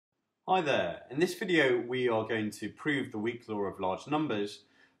Hi there. In this video we are going to prove the weak law of large numbers,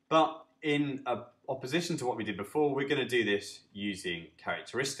 but in opposition to what we did before, we're going to do this using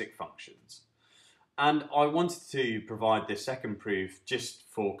characteristic functions. And I wanted to provide this second proof just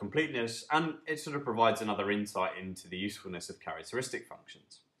for completeness, and it sort of provides another insight into the usefulness of characteristic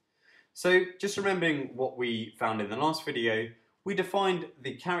functions. So just remembering what we found in the last video, we defined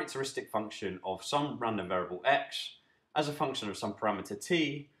the characteristic function of some random variable x as a function of some parameter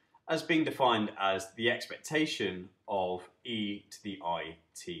t as being defined as the expectation of e to the I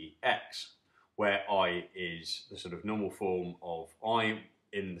t x, where I is the sort of normal form of I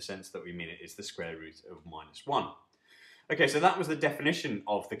in the sense that we mean it is the square root of -1. Okay, so that was the definition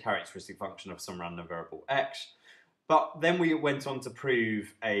of the characteristic function of some random variable x. But then we went on to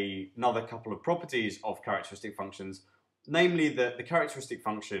prove another couple of properties of characteristic functions, namely that the characteristic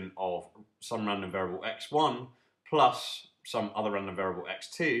function of some random variable x1 plus some other random variable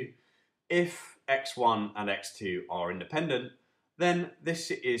x2, if x1 and x2 are independent, then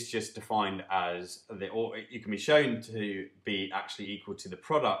this is just defined as, or it can be shown to be actually equal to the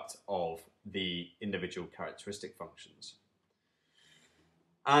product of the individual characteristic functions.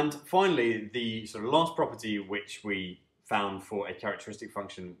 And finally, the sort of last property which we found for a characteristic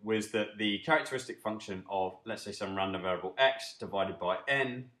function was that the characteristic function of, let's say, some random variable x divided by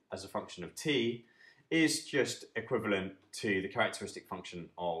n as a function of t is just equivalent to the characteristic function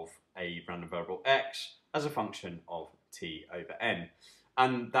of a random variable x as a function of t over n.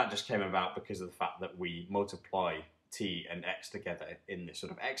 And that just came about because of the fact that we multiply t and x together in this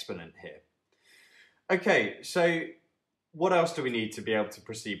sort of exponent here. Okay, so what else do we need to be able to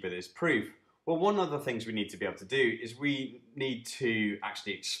proceed with this proof? Well, one of the things we need to be able to do is we need to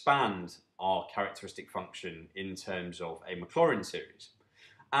actually expand our characteristic function in terms of a Maclaurin series.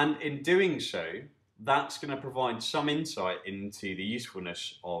 And in doing so, that's going to provide some insight into the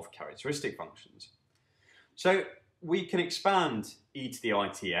usefulness of characteristic functions. So we can expand e to the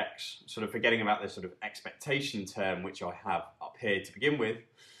itx, sort of forgetting about this sort of expectation term which I have up here to begin with,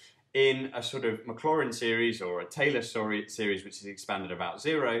 in a sort of Maclaurin series or a Taylor series which is expanded about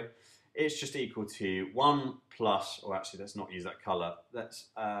 0. It's just equal to 1 plus, or actually let's not use that colour, let's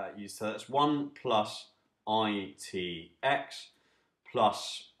so that's 1 plus itx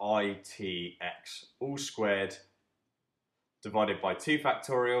plus itx all squared divided by 2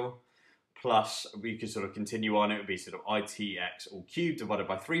 factorial, plus we could sort of continue on, it would be sort of itx all cubed divided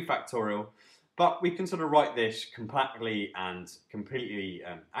by 3 factorial, but we can sort of write this compactly and completely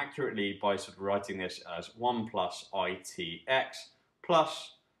accurately by sort of writing this as 1 plus itx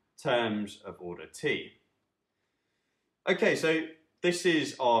plus terms of order t. Okay, so this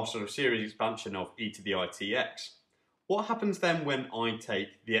is our sort of series expansion of e to the itx. What happens then when I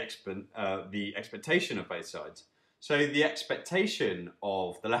take the expectation of both sides? So the expectation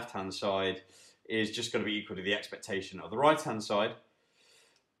of the left-hand side is just going to be equal to the expectation of the right-hand side.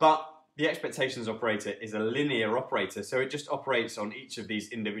 But the expectations operator is a linear operator, so it just operates on each of these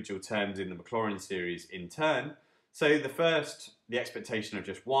individual terms in the Maclaurin series in turn. So the expectation of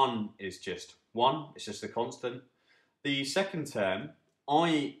just 1 is just 1, it's just a constant. The second term,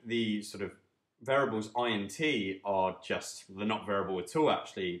 the sort of variables I and t are just, they're not variable at all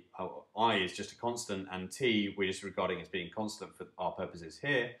actually. I is just a constant and t we're just regarding as being constant for our purposes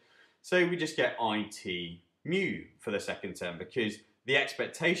here. So we just get it mu for the second term because the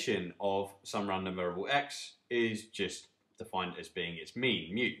expectation of some random variable x is just defined as being its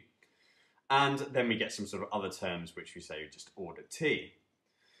mean, mu. And then we get some sort of other terms which we say are just order t.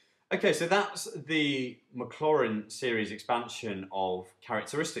 Okay, so that's the Maclaurin series expansion of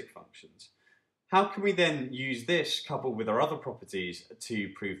characteristic functions. How can we then use this coupled with our other properties to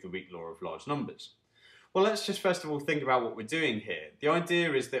prove the weak law of large numbers? Well, let's just first of all think about what we're doing here. The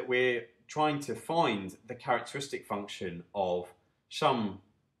idea is that we're trying to find the characteristic function of some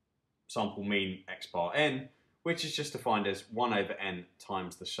sample mean x bar n, which is just defined as 1 over n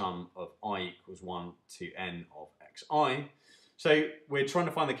times the sum of I equals 1 to n of xi. So we're trying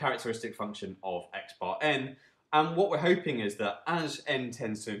to find the characteristic function of x bar n, and what we're hoping is that as n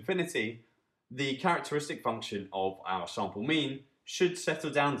tends to infinity, the characteristic function of our sample mean should settle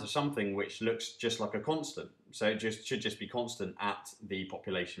down to something which looks just like a constant. So it should just be constant at the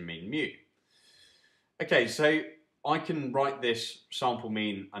population mean mu. Okay, so I can write this sample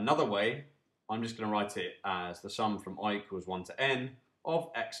mean another way. I'm just going to write it as the sum from I equals 1 to n of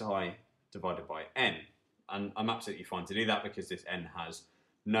xi divided by n. And I'm absolutely fine to do that because this n has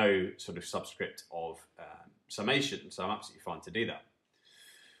no sort of subscript of summation, so I'm absolutely fine to do that.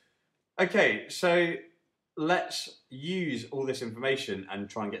 Okay, so let's use all this information and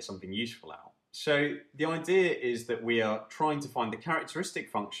try and get something useful out. So the idea is that we are trying to find the characteristic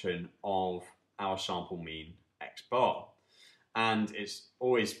function of our sample mean x bar. And we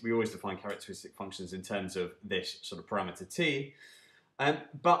always define characteristic functions in terms of this sort of parameter t.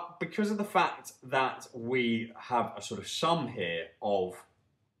 But because of the fact that we have a sort of sum here of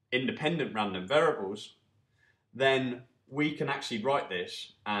independent random variables, then we can actually write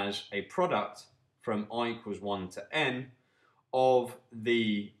this as a product from I equals 1 to n of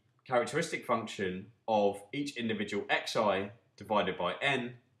the characteristic function of each individual xi divided by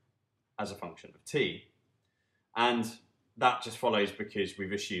n as a function of t. And that just follows because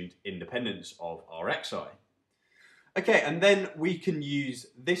we've assumed independence of our xi. Okay, and then we can use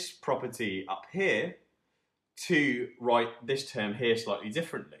this property up here to write this term here slightly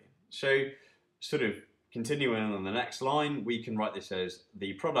differently. So sort of continuing on the next line, we can write this as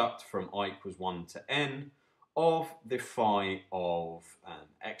the product from I equals 1 to n of the phi of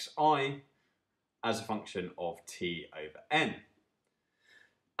xi as a function of t over n.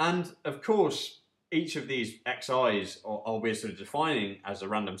 And of course, each of these xi's we're sort of defining as a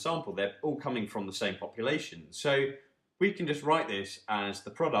random sample. They're all coming from the same population. So we can just write this as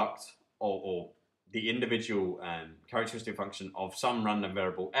the product or the individual characteristic function of some random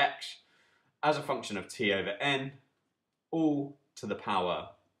variable x as a function of t over n, all to the power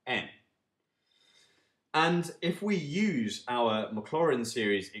n. And if we use our Maclaurin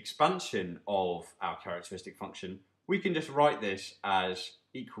series expansion of our characteristic function, we can just write this as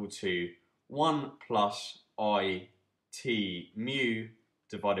equal to 1 plus I t mu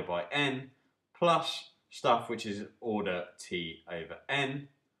divided by n plus stuff which is order t over n.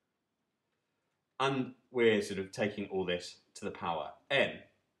 And we're sort of taking all this to the power n.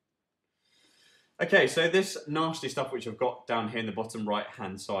 Okay, so this nasty stuff which I've got down here in the bottom right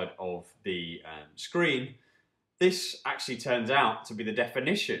hand side of the screen, this actually turns out to be the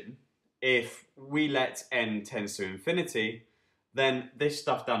definition. If we let n tends to infinity, then this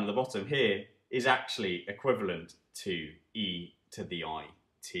stuff down at the bottom here is actually equivalent to e to the I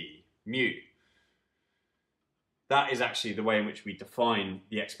t mu. That is actually the way in which we define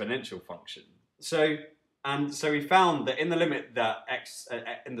the exponential function. So we found that in the limit that x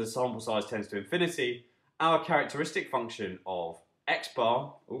in the sample size tends to infinity, our characteristic function of x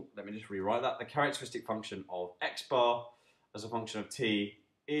bar, let me just rewrite that, the characteristic function of x bar as a function of t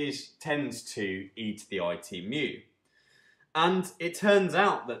tends to e to the I t mu. And it turns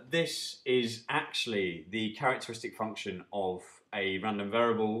out that this is actually the characteristic function of a random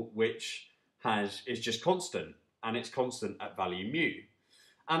variable which is just constant, and it's constant at value mu.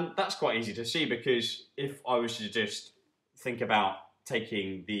 And that's quite easy to see, because if I was to just think about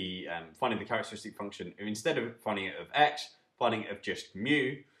taking the finding the characteristic function, instead of finding it of x, finding it of just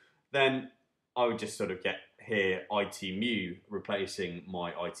mu, then I would just sort of get here it mu replacing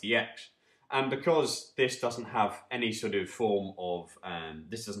my itx. And because this doesn't have any sort of form of,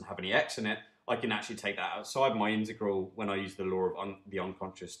 this doesn't have any x in it, I can actually take that outside my integral when I use the law of the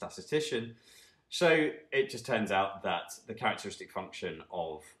unconscious statistician. So it just turns out that the characteristic function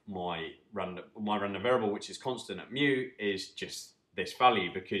of my random variable, which is constant at mu, is just this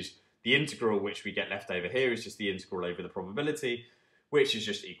value, because the integral which we get left over here is just the integral over the probability, which is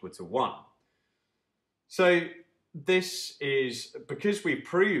just equal to 1. So this is because we've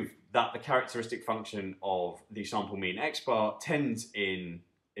proved that the characteristic function of the sample mean x bar tends in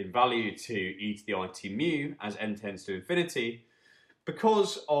value to e to the it mu as n tends to infinity.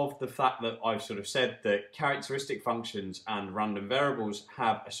 Because of the fact that I've sort of said that characteristic functions and random variables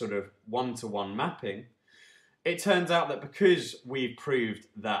have a sort of one-to-one mapping, it turns out that because we've proved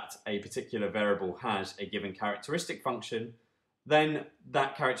that a particular variable has a given characteristic function, then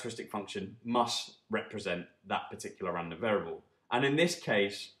that characteristic function must represent that particular random variable. And in this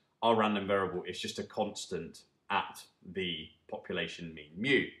case, our random variable is just a constant at the population mean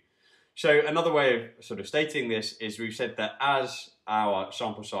mu. So another way of sort of stating this is we've said that as our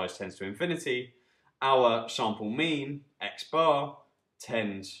sample size tends to infinity, our sample mean, x bar,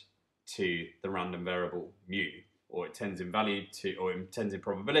 tends to the random variable mu, or it tends in value to, or it tends in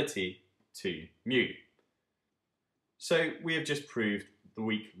probability to mu. So we have just proved the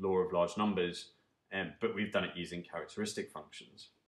weak law of large numbers, but we've done it using characteristic functions.